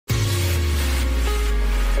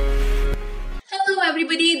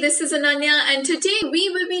everybody, this is Ananya and today we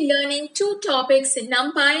will be learning two topics in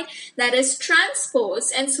Numpy, that is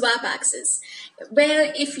transpose and swapaxes.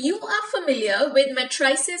 Where if you are familiar with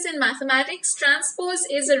matrices in mathematics, transpose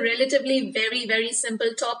is a relatively very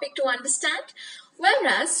simple topic to understand.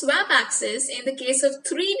 Whereas swapaxes in the case of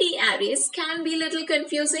 3D arrays can be a little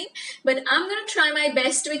confusing, but I'm going to try my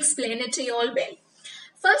best to explain it to you all well.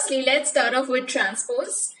 Firstly, let's start off with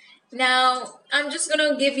transpose. Now, I'm just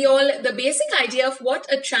going to give you all the basic idea of what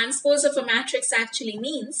a transpose of a matrix actually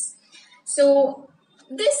means. So,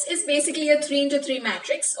 this is basically a 3 into 3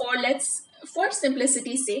 matrix, or for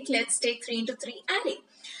simplicity's sake, let's take 3 into 3 array.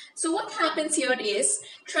 So, what happens here is,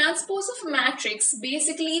 transpose of a matrix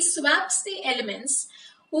basically swaps the elements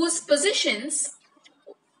whose positions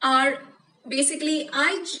are basically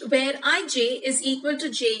where ij is equal to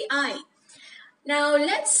ji. Now,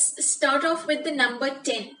 let's start off with the number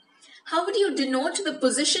 10. How would you denote the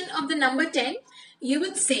position of the number 10? You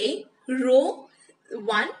would say row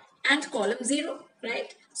 1 and column 0,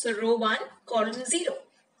 right? So row 1, column 0.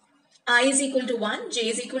 I is equal to 1, j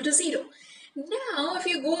is equal to 0. Now, if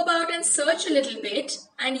you go about and search a little bit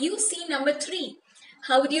and you see number 3,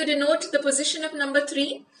 how would you denote the position of number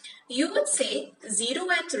 3? You would say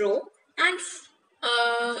 0th row and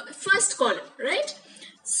first column, right?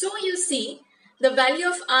 So you see the value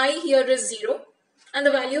of I here is 0. And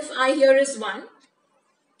the value of I here is 1.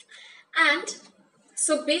 And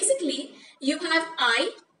so basically you have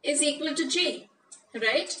I is equal to j,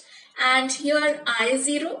 right? And here I is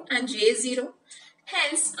 0 and j is 0.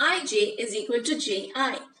 Hence ij is equal to ji.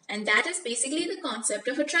 And that is basically the concept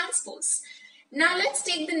of a transpose. Now let's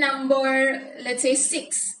take the number, let's say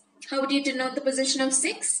 6. How would you denote the position of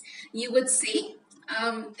 6? You would say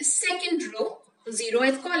second row,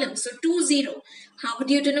 0th column. So 2, 0. How would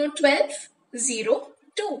you denote 12? 0,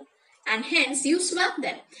 2, and hence you swap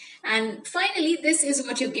them. And finally, this is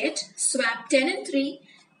what you get. Swap 10 and 3,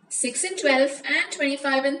 6 and 12, and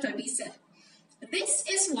 25 and 37. This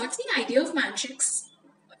is what the idea of matrix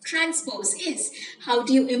transpose is. How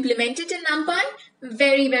do you implement it in Numpy?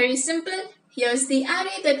 Very simple. Here's the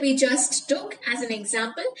array that we just took as an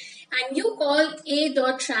example, and you call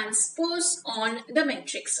a.transpose on the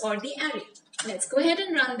matrix or the array. Let's go ahead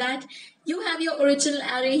and run that. You have your original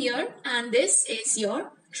array here, and this is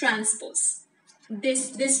your transpose.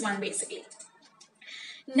 This one basically.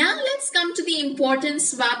 Now let's come to the important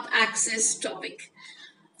swapaxes topic.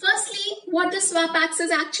 Firstly, what does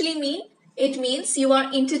swapaxes actually mean? It means you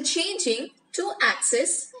are interchanging two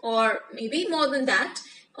axes, or maybe more than that,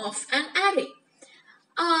 of an array.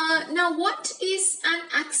 Now what is an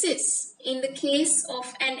axis in the case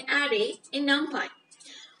of an array in Numpy?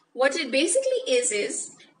 What it basically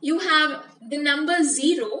is you have the number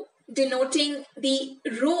 0 denoting the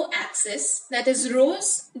row axis, that is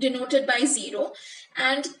rows denoted by 0,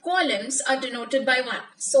 and columns are denoted by 1.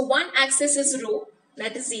 So one axis is row,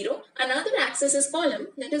 that is 0, another axis is column,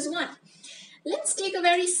 that is 1. Let's take a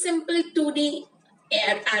very simple 2D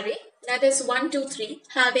array, that is 1, 2, 3,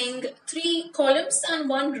 having 3 columns and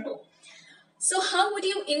 1 row. So how would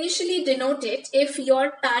you initially denote it if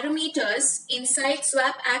your parameters inside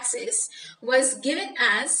swapaxes was given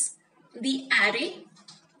as the array?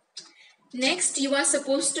 Next, you are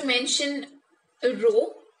supposed to mention a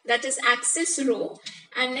row, that is axis row,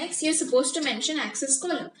 and next you're supposed to mention axis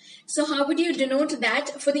column. So how would you denote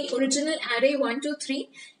that for the original array 1, 2, 3?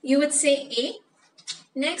 You would say A.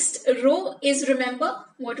 Next, row is, remember,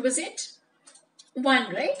 what was it?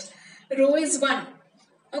 1, right? Row is 1.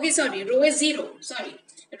 Okay, sorry, row is 0. Sorry,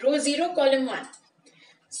 row 0, column 1.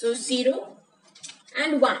 So 0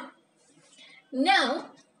 and 1.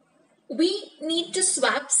 Now, we need to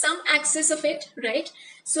swap some axis of it, right?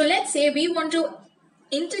 So let's say we want to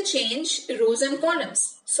interchange rows and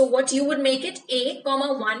columns. So what you would make it? A,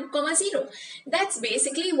 1, 0. That's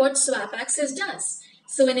basically what swapaxes does.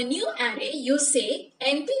 So in a new array, you say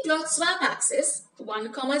np.swapaxes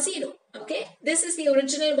 1, 0. Okay, this is the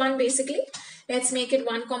original one basically. Let's make it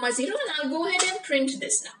 1, 0, and I'll go ahead and print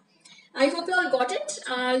this now. I hope you all got it.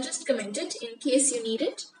 I'll just comment it in case you need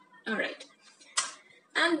it. Alright.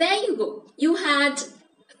 And there you go. You had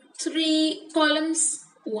 3 columns,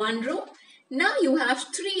 1 row. Now you have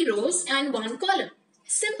 3 rows and 1 column.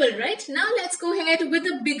 Simple, right? Now let's go ahead with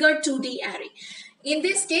a bigger 2D array. In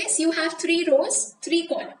this case, you have 3 rows, 3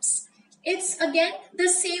 columns. It's again the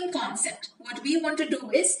same concept. What we want to do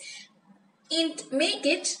is make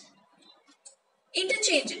it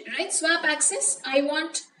interchange it, right? Swap axis. I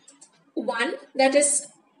want 1, that is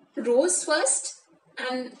rows first,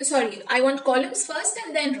 and sorry, I want columns first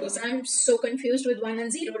and then rows. I'm so confused with 1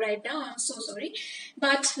 and 0 right now. I'm so sorry,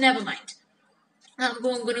 but never mind. I'm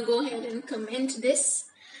going to go ahead and comment this.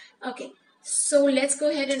 Okay, so let's go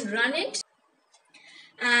ahead and run it.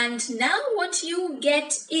 And now what you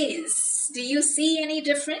get is, do you see any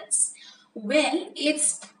difference? Well,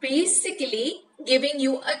 it's basically giving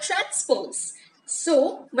you a transpose.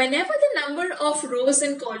 So whenever the number of rows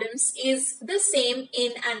and columns is the same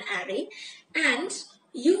in an array and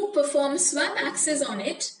you perform swap access on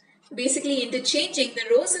it, basically interchanging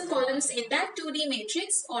the rows and columns in that 2D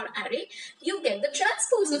matrix or array, you get the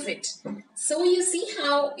transpose of it. So you see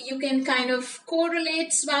how you can kind of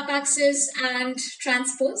correlate swap access and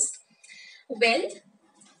transpose. Well,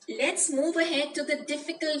 let's move ahead to the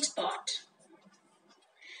difficult part.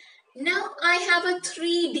 Now I have a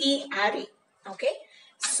 3D array, okay?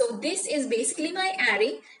 So this is basically my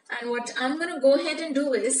array, and what I'm going to go ahead and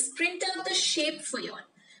do is print out the shape for you all.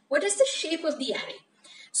 What is the shape of the array?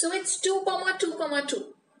 So it's 2, 2, 2.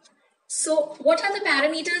 So what are the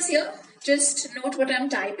parameters here? Just note what I'm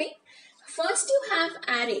typing. First you have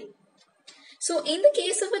array. So in the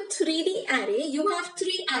case of a 3D array, you have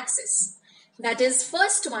 3 axes. That is,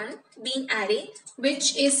 first one being array,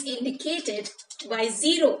 which is indicated by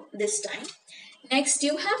 0 this time. Next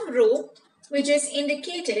you have row, which is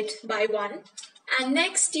indicated by 1. And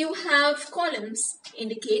next you have columns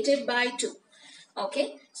indicated by 2.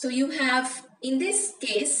 Okay, so you have, in this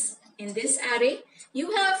case, in this array,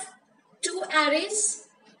 you have 2 arrays,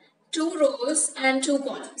 2 rows and 2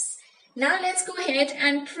 columns. Now let's go ahead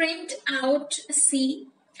and print out C,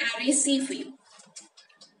 array C for you.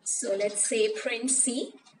 So let's say print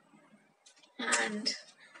C, and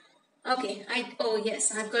okay, oh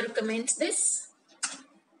yes, I've got to comment this.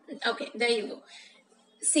 Okay, there you go.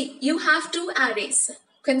 See, you have 2 arrays.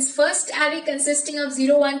 First array consisting of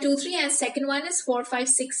 0, 1, 2, 3 and second one is 4, 5,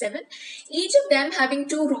 6, 7. Each of them having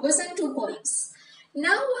 2 rows and 2 columns.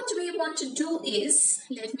 Now what we want to do is,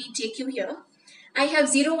 let me take you here. I have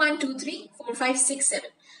 0, 1, 2, 3, 4, 5, 6, 7.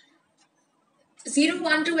 0,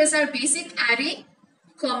 1, 2 is our basic array,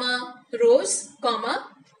 comma, rows, comma,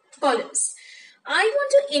 columns. I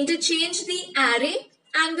want to interchange the array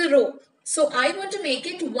and the row. So I want to make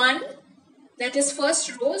it 1, that is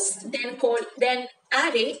first rows, then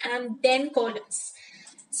array and then columns.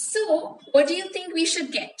 So what do you think we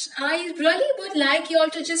should get? I really would like you all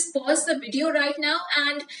to just pause the video right now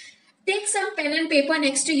and take some pen and paper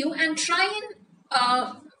next to you and try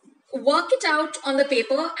and work it out on the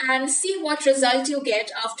paper and see what result you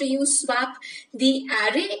get after you swap the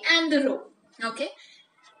array and the row. Okay,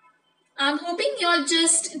 I'm hoping you all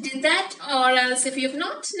just did that, or else if you've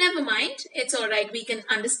not, never mind, it's alright, we can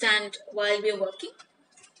understand while we're working.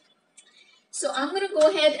 So I'm going to go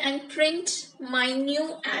ahead and print my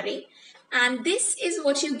new array, and this is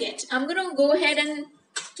what you get. I'm going to go ahead and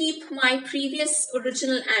keep my previous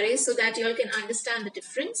original array so that you all can understand the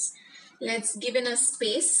difference. Let's give in a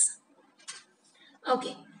space.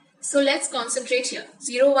 Okay, so let's concentrate here.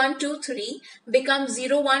 0, 1, 2, 3 becomes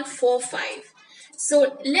 0, 1, 4, 5.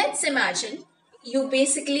 So let's imagine you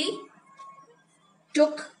basically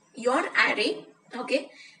took your array,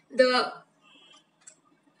 okay, the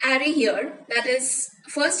array here, that is,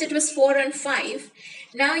 first it was 4 and 5.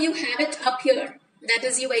 Now you have it up here, that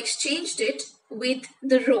is, you exchanged it with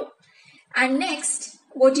the row. And next,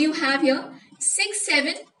 what do you have here? 6,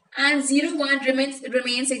 7 and 0, 1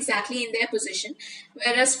 remains exactly in their position,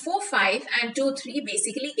 whereas 4, 5 and 2, 3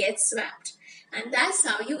 basically get swapped. And that's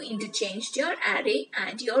how you interchanged your array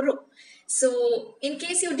and your row. So in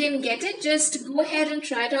case you didn't get it, just go ahead and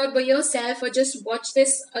try it out by yourself, or just watch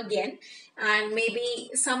this again, and maybe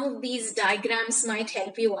some of these diagrams might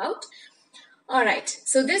help you out. Alright,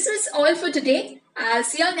 so this was all for today. I'll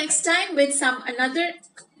see you all next time with another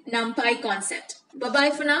NumPy concept.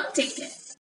 Bye-bye for now. Take care.